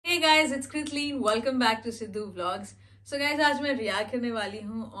guys, it's Kritleen. Welcome back to Sidhu Vlogs. So guys, आज मैं react करने वाली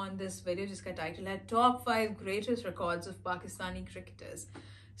हूँ on this video जिसका टाइटल है Top 5 Greatest Records of Pakistani Cricketers.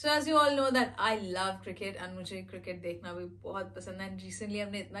 So as you all know that I love cricket and मुझे cricket देखना भी बहुत पसंद है. Recently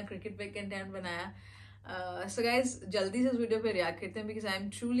हमने इतना क्रिकेट पे कंटेंट बनाया. So guys, जल्दी से इस वीडियो पे रिएक्ट करते हैं because I am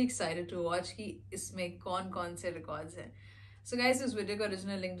truly excited to watch कि इसमें कौन-कौन से रिकॉर्ड्स हैं. So guys, इस वीडियो का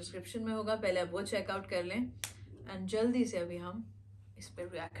ओरिजिनल लिंक डिस्क्रिप्शन में होगा. पहले आप वो चेकआउट कर लें एंड जल्दी से अभी हम इस पे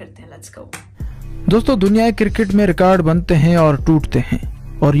रिएक्ट करते हैं. Let's go. दोस्तों, दुनिया क्रिकेट में रिकॉर्ड बनते हैं और टूटते हैं,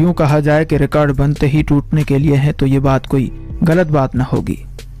 और यूं कहा जाए कि रिकॉर्ड बनते ही टूटने के लिए है तो ये बात कोई गलत बात ना होगी.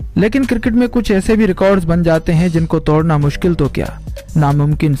 लेकिन क्रिकेट में कुछ ऐसे भी रिकॉर्ड्स बन जाते हैं जिनको तोड़ना मुश्किल तो क्या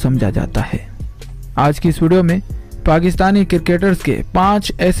नामुमकिन समझा जाता है. आज की इस वीडियो में पाकिस्तानी क्रिकेटर्स के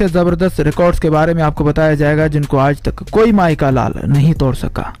 5 ऐसे जबरदस्त रिकॉर्ड्स के बारे में आपको बताया जाएगा जिनको आज तक कोई माई का लाल नहीं तोड़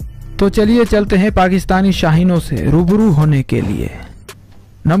सका. तो चलिए चलते हैं पाकिस्तानी शाहीनों से रूबरू होने के लिए.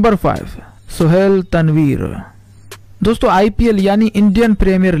 नंबर 5, सोहेल तनवीर. दोस्तों, आईपीएल यानी इंडियन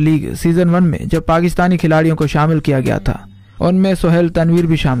प्रीमियर लीग सीजन 1 में जब पाकिस्तानी खिलाड़ियों को शामिल किया गया था, उनमें सोहेल तनवीर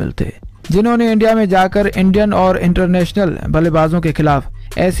भी शामिल थे, जिन्होंने इंडिया में जाकर इंडियन और इंटरनेशनल बल्लेबाजों के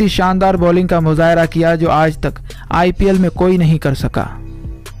खिलाफ ऐसी शानदार बॉलिंग का मुजाहरा किया जो आज तक आईपीएल में कोई नहीं कर सका.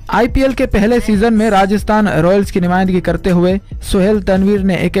 आईपीएल के पहले सीजन में राजस्थान रॉयल्स की नुमाइंदगी करते हुए सोहेल तनवीर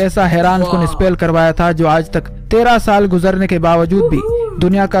ने एक ऐसा हैरानकुन स्पेल करवाया था जो आज तक 13 साल गुजरने के बावजूद भी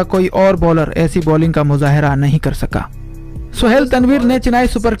दुनिया का कोई और बॉलर ऐसी बॉलिंग का मुजाहरा नहीं कर सका. सोहेल तनवीर ने चेन्नई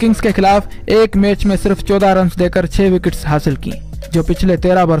सुपर किंग्स के खिलाफ एक मैच में सिर्फ 14 रन देकर 6 विकेट्स हासिल की, जो पिछले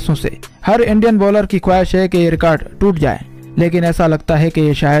 13 वर्षों से हर इंडियन बॉलर की ख्वाहिश है कि ये रिकॉर्ड टूट जाए, लेकिन ऐसा लगता है कि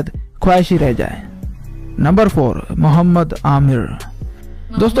ये शायद ख्वाहिश ही रह जाए. नंबर 4, मोहम्मद आमिर.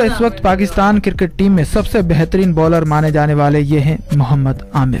 दोस्तों, इस वक्त पाकिस्तान क्रिकेट टीम में सबसे बेहतरीन बॉलर माने जाने वाले ये हैं मोहम्मद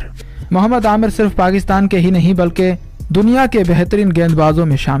आमिर. मोहम्मद आमिर सिर्फ पाकिस्तान के ही नहीं बल्कि दुनिया के बेहतरीन गेंदबाजों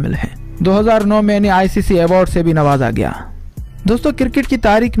में शामिल हैं. 2009 में इन्हें आईसीसी अवार्ड से भी नवाजा गया. दोस्तों, क्रिकेट की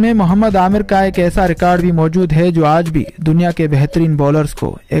तारीख में मोहम्मद आमिर का एक ऐसा रिकॉर्ड भी मौजूद है जो आज भी दुनिया के बेहतरीन बॉलर्स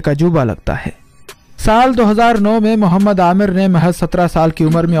को एक अजूबा लगता है. साल 2009 में मोहम्मद आमिर ने महज 17 साल की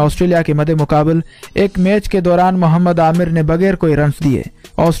उम्र में ऑस्ट्रेलिया के मद्दे मुकाबल एक मैच के दौरान मोहम्मद आमिर ने बगैर कोई रन्स दिए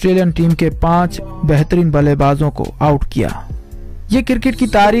ऑस्ट्रेलियन टीम के 5 बेहतरीन बल्लेबाजों को आउट किया. ये क्रिकेट की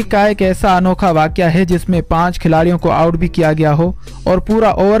तारीख का एक ऐसा अनोखा वाकया है जिसमें 5 खिलाड़ियों को आउट भी किया गया हो और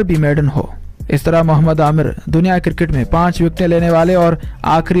पूरा ओवर भी मेडन हो. इस तरह मोहम्मद आमिर दुनिया क्रिकेट में 5 विकेटें लेने वाले और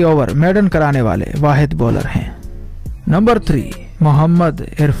आखिरी ओवर मेडन कराने वाले वाहिद बॉलर हैं. नंबर 3, मोहम्मद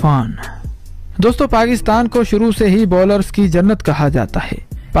इरफान. दोस्तों, पाकिस्तान को शुरू से ही बॉलर्स की जन्नत कहा जाता है.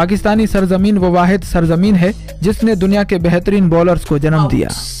 पाकिस्तानी सरजमीन वो वाहिद सरजमीन है जिसने दुनिया के बेहतरीन बॉलर्स को जन्म दिया,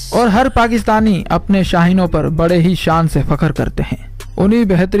 और हर पाकिस्तानी अपने शाहीनों पर बड़े ही शान से फख्र करते हैं. उन्हीं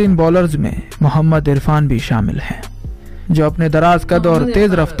बेहतरीन बॉलर्स में मोहम्मद इरफान भी शामिल हैं, जो अपने दराज कद और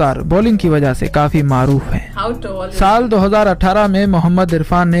तेज रफ्तार बॉलिंग की वजह से काफी मारूफ हैं. साल 2018 में मोहम्मद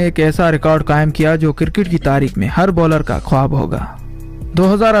इरफान ने एक ऐसा रिकॉर्ड कायम किया जो क्रिकेट की तारीख में हर बॉलर का ख्वाब होगा.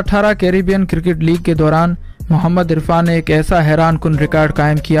 2018 कैरिबियन क्रिकेट लीग के दौरान मोहम्मद इरफान ने एक ऐसा हैरानकुन रिकॉर्ड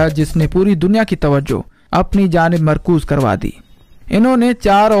कायम किया जिसने पूरी दुनिया की तवज्जो अपनी जानिब मरकूज करवा दी. इन्होंने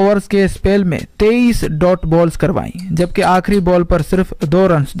 4 ओवर्स के स्पेल में 23 डॉट बॉल्स करवाई, जबकि आखिरी बॉल पर सिर्फ 2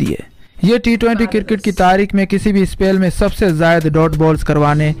 रन दिए. ये T20 क्रिकेट की तारीख में किसी भी स्पेल में सबसे ज्यादा डॉट बॉल्स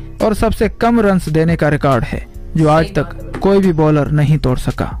करवाने और सबसे कम रन देने का रिकॉर्ड है, जो आज तक कोई भी बॉलर नहीं तोड़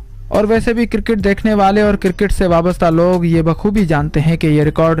सका. और वैसे भी क्रिकेट देखने वाले और क्रिकेट से वाबस्ता लोग ये बखूबी जानते हैं कि ये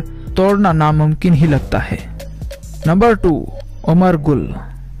रिकॉर्ड तोड़ना नामुमकिन ही लगता है. नंबर 2, उमर गुल.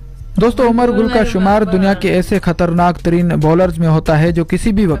 दोस्तों, उमर गुल का शुमार दुनिया के ऐसे खतरनाक तरीन बॉलर्स में होता है जो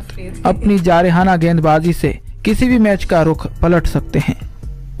किसी भी वक्त अपनी जारहाना गेंदबाजी से किसी भी मैच का रुख पलट सकते हैं.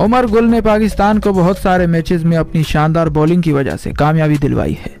 उमर गुल ने पाकिस्तान को बहुत सारे मैचेस में अपनी शानदार बॉलिंग की वजह से कामयाबी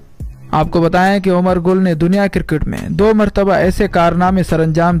दिलवाई है. आपको बताएं कि उमर गुल ने दुनिया क्रिकेट में 2 मरतबा ऐसे कारनामे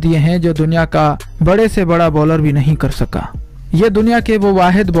सरंजाम दिए हैं जो दुनिया का बड़े से बड़ा बॉलर भी नहीं कर सका. ये दुनिया के वो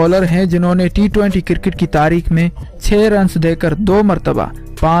वाहिद बॉलर हैं जिन्होंने T20 क्रिकेट की तारीख में 6 रन देकर 2 मरतबा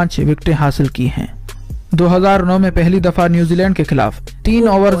 5 विकेटें हासिल की हैं. 2009 में पहली दफा न्यूजीलैंड के खिलाफ 3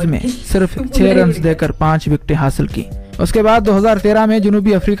 ओवर्स में सिर्फ 6 रन देकर 5 विकेटें हासिल की. उसके बाद 2013 में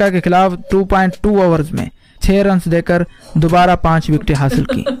जनूबी अफ्रीका के खिलाफ 2.2 ओवर्स में 6 रन देकर दोबारा 5 विकेटें हासिल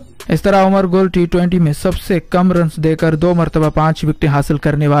की. इस तरह उमर गुल T20 में सबसे कम रन देकर 2 मरतबा 5 विकेटें हासिल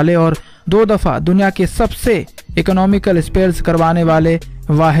करने वाले और 2 दफा दुनिया के सबसे इकोनॉमिकल स्पेल्स करवाने वाले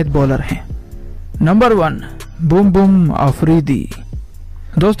वाहिद बॉलर हैं. नंबर 1, बुम बुम अफरीदी.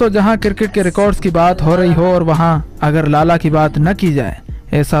 दोस्तों, जहां क्रिकेट के रिकॉर्ड्स की बात हो रही हो और वहां अगर लाला की बात न की जाए,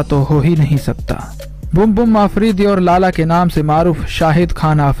 ऐसा तो हो ही नहीं सकता. बुम बुम अफरीदी और लाला के नाम से मारूफ शाहिद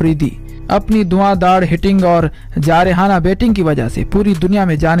खान अफरीदी अपनी धुआंधार हिटिंग और जारहाना बैटिंग की वजह से पूरी दुनिया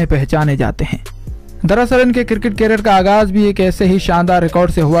में जाने पहचाने जाते हैं। दरअसल इनके क्रिकेट कैरियर का आगाज भी एक ऐसे ही शानदार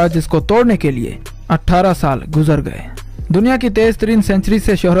रिकॉर्ड से हुआ जिसको तोड़ने के लिए 18 साल गुजर गए। दुनिया की तेज तरीन सेंचुरी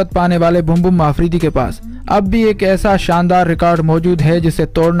से शोहरत पाने वाले बुम बुम आफरीदी के पास अब भी एक ऐसा शानदार रिकॉर्ड मौजूद है जिसे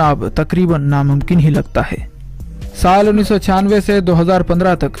तोड़ना अब तकरीबन नामुमकिन ही लगता है। साल 1996 से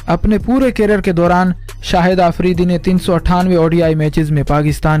 2015 तक अपने पूरे कैरियर के दौरान शाहिद आफरीदी ने 398 ओडीआई मैचेस में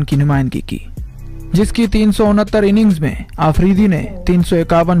पाकिस्तान की नुमाइंदगी की, जिसकी 369 इनिंग्स में आफरीदी ने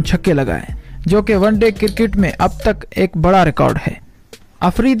 351 छक्के लगाए, जो कि वनडे क्रिकेट में अब तक एक बड़ा रिकॉर्ड है।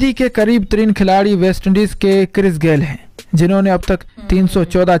 अफरीदी के करीब तरीन खिलाड़ी वेस्टइंडीज के क्रिस गेल हैं, जिन्होंने अब तक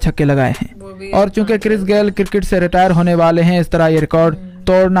 314 छक्के लगाए हैं। और चूंकि क्रिस गेल क्रिकेट से रिटायर होने वाले हैं, इस तरह ये रिकॉर्ड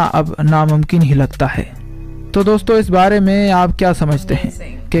तोड़ना अब नामुमकिन ही लगता है। तो दोस्तों, इस बारे में आप क्या समझते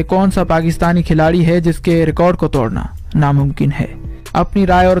हैं कि कौन सा पाकिस्तानी खिलाड़ी है जिसके रिकॉर्ड को तोड़ना नामुमकिन है? अपनी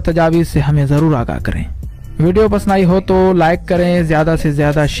राय और तजावीज़ से हमें ज़रूर आगाह करें। वीडियो पसंद आई हो तो लाइक करें, ज़्यादा से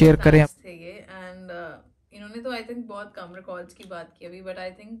ज़्यादा शेयर करें। एंड इन्होंने तो आई थिंक बहुत कम रिकॉर्ड्स की बात की अभी, but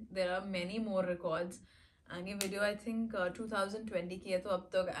I think there are many more records. And ये वीडियो आई थिंक 2020 की है, तो अब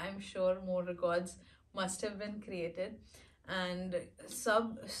तक I am sure more records must have been created. And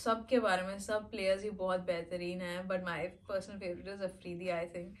सब के बारे में सब प्लेयर्स ही बहुत बेहतरीन हैं, but my personal favourite is Afridi. I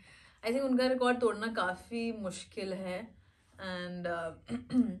think उनका रिकॉर्ड तोड़ना काफ़ी मुश्किल है। एंड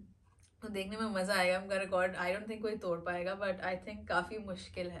तो देखने में मज़ा आएगा। उनका रिकॉर्ड आई डोंट थिंक कोई तोड़ पाएगा, बट आई थिंक काफ़ी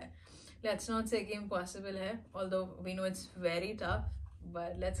मुश्किल है। लेट्स नॉट से कि इम्पॉसिबल है, although we know it's very tough,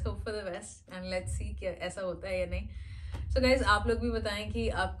 but let's hope for the best and let's see कि ऐसा होता है या नहीं। सो गाइज, आप लोग भी बताएं कि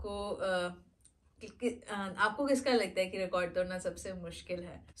आपको किसका लगता है कि रिकॉर्ड तोड़ना सबसे मुश्किल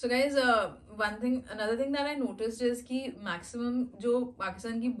है। So guys, another thing that I noticed is कि मैक्सिमम जो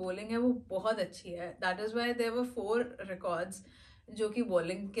पाकिस्तान की बॉलिंग है वो बहुत अच्छी है। That is why there were 4 records जो कि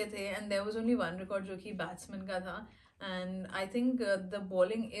बॉलिंग के थे, and there was only 1 record जो कि बैट्समैन का था। And I think the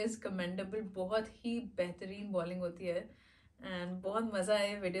bowling is commendable, बहुत ही बेहतरीन बॉलिंग होती है एंड बहुत मजा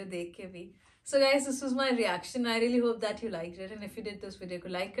आया वीडियो देख के भी। So guys, this was my reaction. I really hope that you liked it, and if you did this video को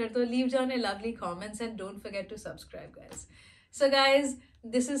like कर दो, leave down your lovely comments and don't forget to subscribe guys. So guys,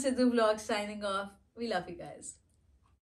 this is Sidhu Vlogs signing off. We love you guys.